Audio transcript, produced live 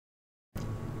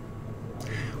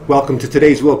Welcome to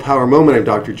today's Willpower Moment. I'm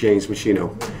Dr. James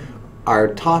Meschino.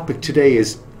 Our topic today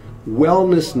is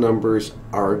wellness numbers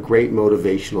are a great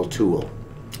motivational tool.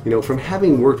 You know, from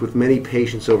having worked with many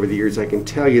patients over the years, I can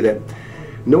tell you that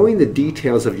knowing the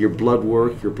details of your blood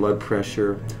work, your blood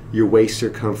pressure, your waist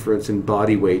circumference, and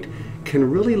body weight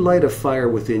can really light a fire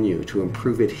within you to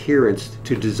improve adherence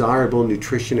to desirable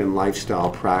nutrition and lifestyle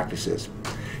practices.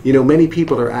 You know, many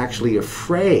people are actually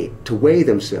afraid to weigh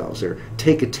themselves or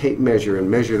take a tape measure and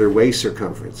measure their waist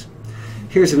circumference.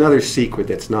 Here's another secret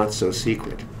that's not so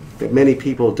secret, that many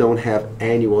people don't have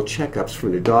annual checkups from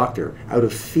their doctor out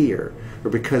of fear or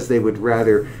because they would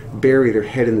rather bury their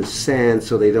head in the sand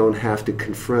so they don't have to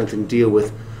confront and deal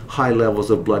with high levels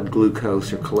of blood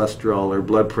glucose or cholesterol or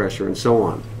blood pressure and so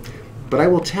on. But I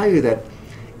will tell you that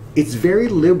it's very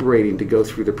liberating to go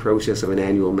through the process of an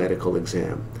annual medical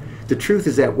exam. The truth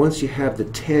is that once you have the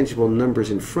tangible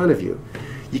numbers in front of you,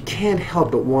 you can't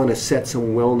help but want to set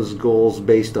some wellness goals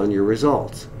based on your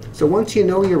results. So once you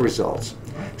know your results,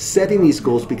 setting these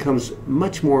goals becomes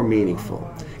much more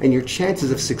meaningful, and your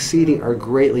chances of succeeding are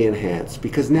greatly enhanced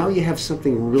because now you have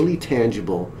something really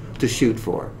tangible to shoot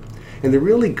for. And the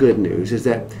really good news is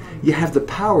that you have the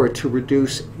power to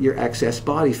reduce your excess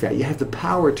body fat. You have the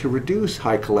power to reduce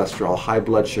high cholesterol, high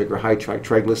blood sugar, high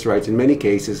triglycerides in many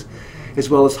cases, as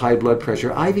well as high blood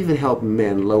pressure. I've even helped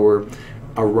men lower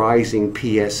a rising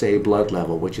PSA blood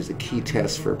level, which is a key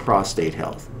test for prostate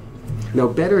health. Now,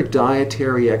 better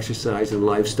dietary, exercise, and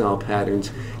lifestyle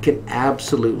patterns can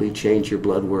absolutely change your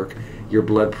blood work, your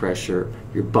blood pressure,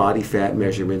 your body fat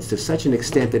measurements to such an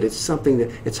extent that it's something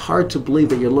that it's hard to believe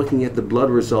that you're looking at the blood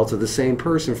results of the same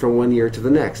person from one year to the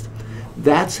next.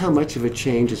 That's how much of a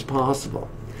change is possible.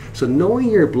 So knowing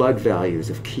your blood values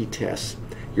of key tests,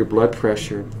 your blood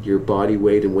pressure, your body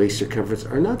weight, and waist circumference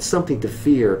are not something to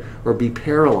fear or be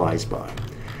paralyzed by.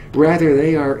 Rather,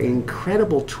 they are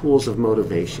incredible tools of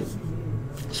motivation.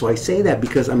 So I say that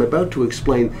because I'm about to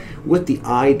explain what the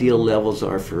ideal levels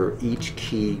are for each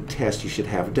key test you should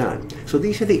have done. So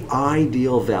these are the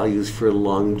ideal values for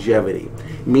longevity,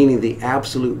 meaning the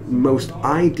absolute most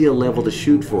ideal level to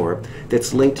shoot for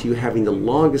that's linked to you having the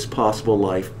longest possible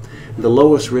life, the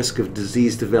lowest risk of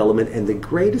disease development, and the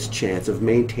greatest chance of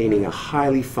maintaining a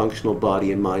highly functional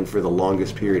body and mind for the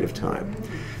longest period of time.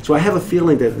 So I have a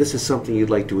feeling that this is something you'd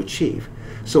like to achieve.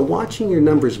 So watching your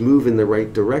numbers move in the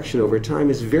right direction over time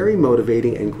is very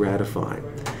motivating and gratifying.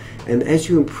 And as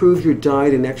you improve your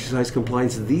diet and exercise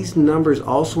compliance, these numbers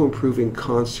also improve in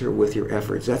concert with your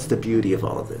efforts. That's the beauty of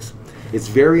all of this. It's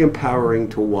very empowering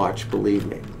to watch, believe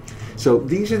me. So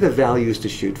these are the values to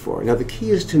shoot for. Now the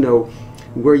key is to know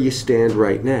where you stand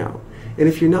right now. And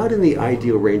if you're not in the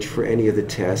ideal range for any of the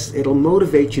tests, it'll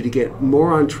motivate you to get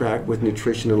more on track with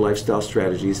nutrition and lifestyle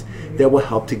strategies that will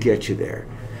help to get you there.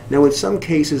 Now, in some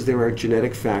cases, there are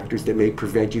genetic factors that may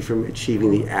prevent you from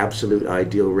achieving the absolute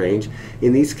ideal range.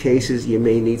 In these cases, you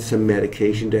may need some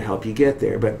medication to help you get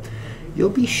there, but you'll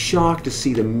be shocked to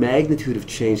see the magnitude of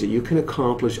change that you can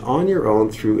accomplish on your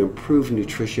own through improved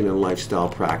nutrition and lifestyle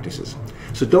practices.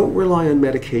 So don't rely on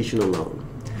medication alone.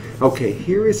 Okay,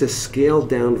 here is a scaled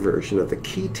down version of the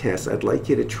key tests I'd like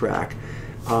you to track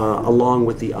along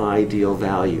with the ideal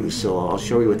values. So I'll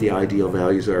show you what the ideal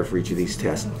values are for each of these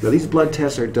tests. Now these blood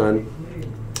tests are done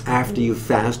after you've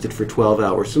fasted for 12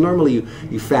 hours. So normally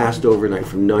you fast overnight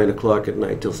from 9 o'clock at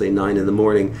night till say 9 in the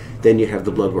morning, then you have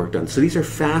the blood work done. So these are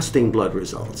fasting blood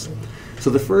results. So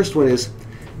the first one is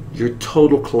your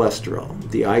total cholesterol.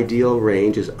 The ideal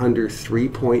range is under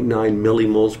 3.9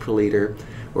 millimoles per liter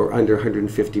or under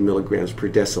 150 milligrams per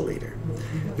deciliter.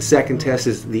 The second test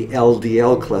is the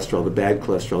LDL cholesterol, the bad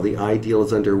cholesterol. The ideal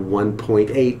is under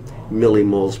 1.8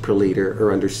 millimoles per liter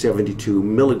or under 72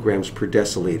 milligrams per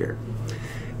deciliter.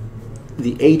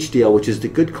 The HDL, which is the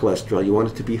good cholesterol, you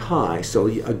want it to be high. So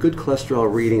a good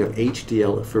cholesterol reading of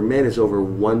HDL for men is over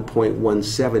 1.17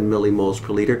 millimoles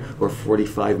per liter or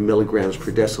 45 milligrams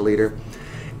per deciliter.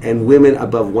 And women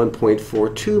above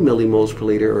 1.42 millimoles per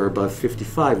liter or above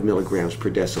 55 milligrams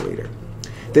per deciliter.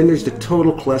 Then there's the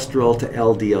total cholesterol to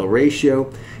LDL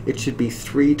ratio. It should be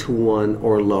 3 to 1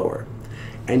 or lower.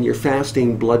 And your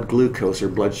fasting blood glucose or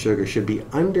blood sugar should be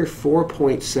under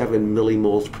 4.7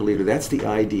 millimoles per liter. That's the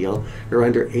ideal, or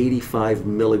under 85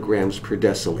 milligrams per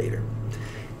deciliter.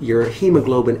 Your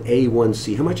hemoglobin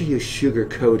A1C, how much are you sugar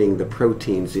coating the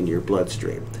proteins in your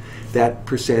bloodstream? That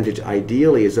percentage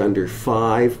ideally is under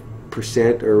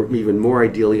 5% or even more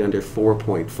ideally under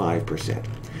 4.5%.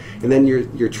 And then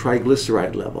your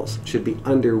triglyceride levels should be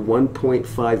under 1.5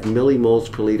 millimoles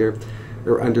per liter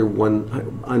or under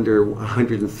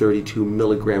 132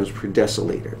 milligrams per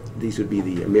deciliter. These would be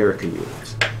the American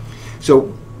units.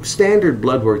 So standard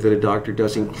blood work that a doctor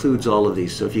does includes all of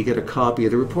these. So if you get a copy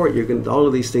of the report, all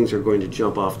of these things are going to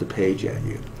jump off the page at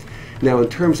you. Now, in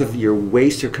terms of your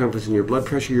waist circumference and your blood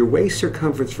pressure, your waist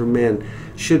circumference for men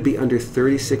should be under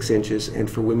 36 inches and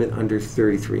for women under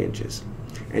 33 inches.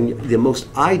 And the most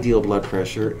ideal blood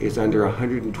pressure is under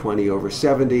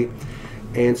 120/70.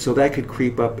 And so that could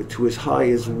creep up to as high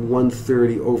as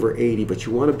 130/80, but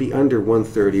you want to be under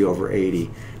 130/80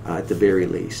 at the very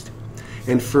least.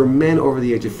 And for men over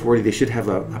the age of 40, they should have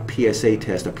a PSA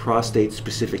test, a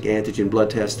prostate-specific antigen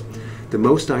blood test. The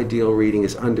most ideal reading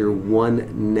is under 1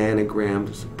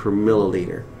 nanograms per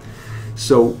milliliter.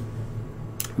 So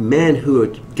men who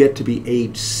get to be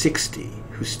age 60,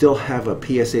 who still have a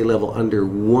PSA level under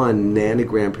 1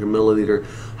 nanogram per milliliter,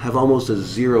 have almost a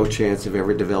 0 chance of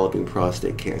ever developing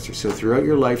prostate cancer. So throughout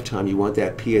your lifetime, you want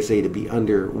that PSA to be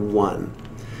under 1.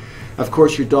 Of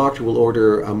course, your doctor will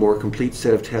order a more complete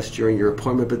set of tests during your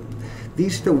appointment, but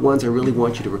these are the ones I really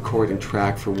want you to record and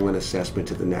track from one assessment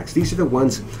to the next. These are the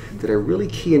ones that are really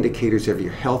key indicators of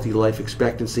your healthy life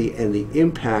expectancy and the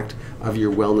impact of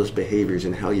your wellness behaviors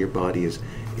and how your body is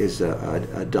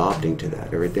adopting to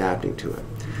that or adapting to it.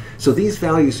 So these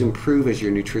values improve as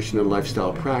your nutrition and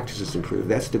lifestyle practices improve.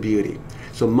 That's the beauty.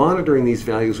 So monitoring these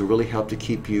values will really help to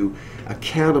keep you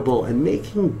accountable and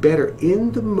making better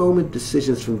in-the-moment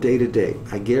decisions from day to day.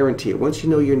 I guarantee it. Once you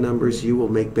know your numbers, you will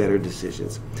make better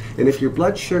decisions. And if your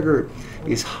blood sugar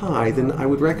is high, then I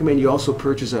would recommend you also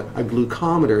purchase a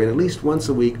glucometer, and at least once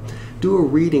a week do a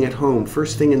reading at home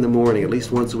first thing in the morning, at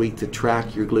least once a week, to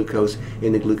track your glucose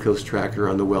in the glucose tracker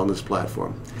on the wellness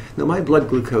platform. Now, my blood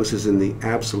glucose is in the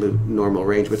absolute normal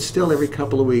range, but still every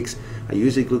couple of weeks I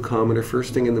use a glucometer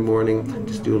first thing in the morning,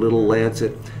 just do a little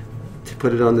lancet to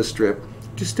put it on the strip,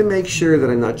 just to make sure that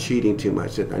I'm not cheating too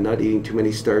much, that I'm not eating too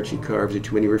many starchy carbs or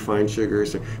too many refined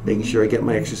sugars, or making sure I get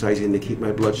my exercise in to keep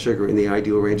my blood sugar in the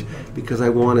ideal range, because I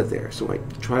want it there. So I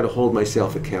try to hold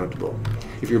myself accountable.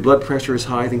 If your blood pressure is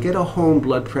high, then get a home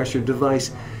blood pressure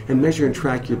device and measure and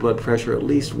track your blood pressure at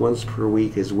least once per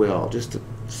week as well, just to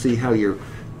see how your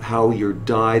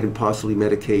diet and possibly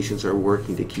medications are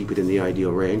working to keep it in the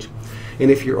ideal range. And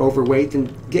if you're overweight,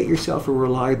 then get yourself a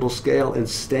reliable scale and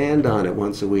stand on it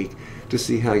once a week to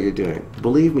see how you're doing.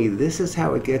 Believe me, this is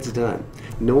how it gets done.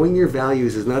 Knowing your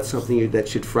values is not something that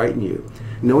should frighten you.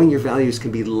 Knowing your values can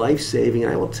be life-saving,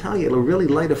 and I will tell you, it'll really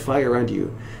light a fire under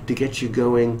you to get you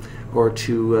going, or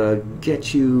to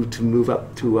get you to move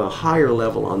up to a higher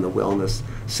level on the wellness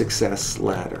success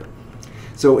ladder.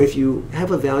 So if you have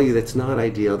a value that's not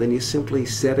ideal, then you simply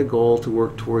set a goal to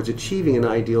work towards achieving an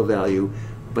ideal value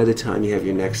by the time you have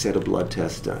your next set of blood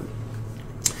tests done.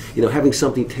 You know, having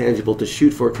something tangible to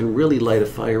shoot for can really light a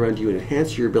fire under you and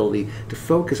enhance your ability to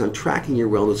focus on tracking your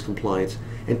wellness compliance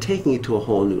and taking it to a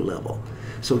whole new level.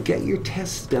 So get your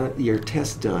test done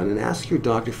and ask your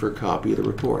doctor for a copy of the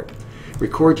report.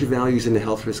 Record your values in the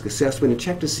health risk assessment and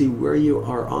check to see where you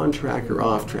are on track or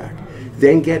off track.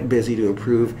 Then get busy to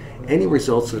improve any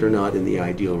results that are not in the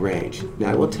ideal range.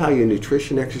 Now, I will tell you,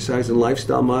 nutrition, exercise, and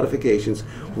lifestyle modifications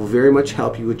will very much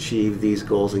help you achieve these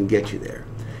goals and get you there.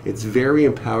 It's very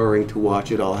empowering to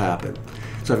watch it all happen.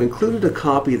 So I've included a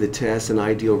copy of the tests and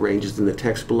ideal ranges in the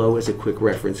text below as a quick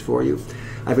reference for you.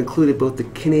 I've included both the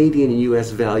Canadian and US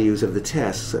values of the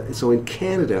tests. So in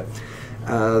Canada,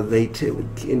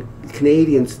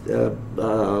 Canadian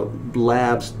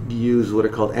labs use what are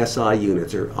called SI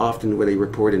units, or often where they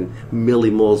report in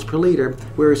millimoles per liter,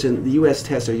 whereas in the US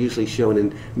tests are usually shown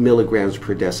in milligrams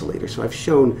per deciliter. So I've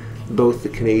shown both the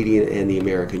Canadian and the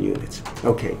American units.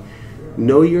 Okay,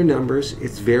 know your numbers.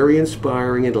 It's very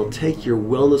inspiring. It'll take your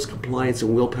wellness compliance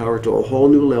and willpower to a whole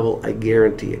new level, I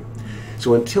guarantee it.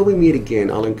 So until we meet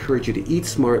again, I'll encourage you to eat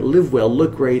smart, live well,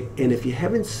 look great, and if you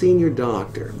haven't seen your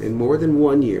doctor in more than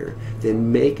 1 year,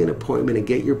 then make an appointment and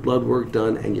get your blood work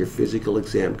done and your physical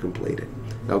exam completed.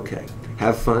 Okay,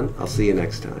 have fun. I'll see you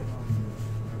next time.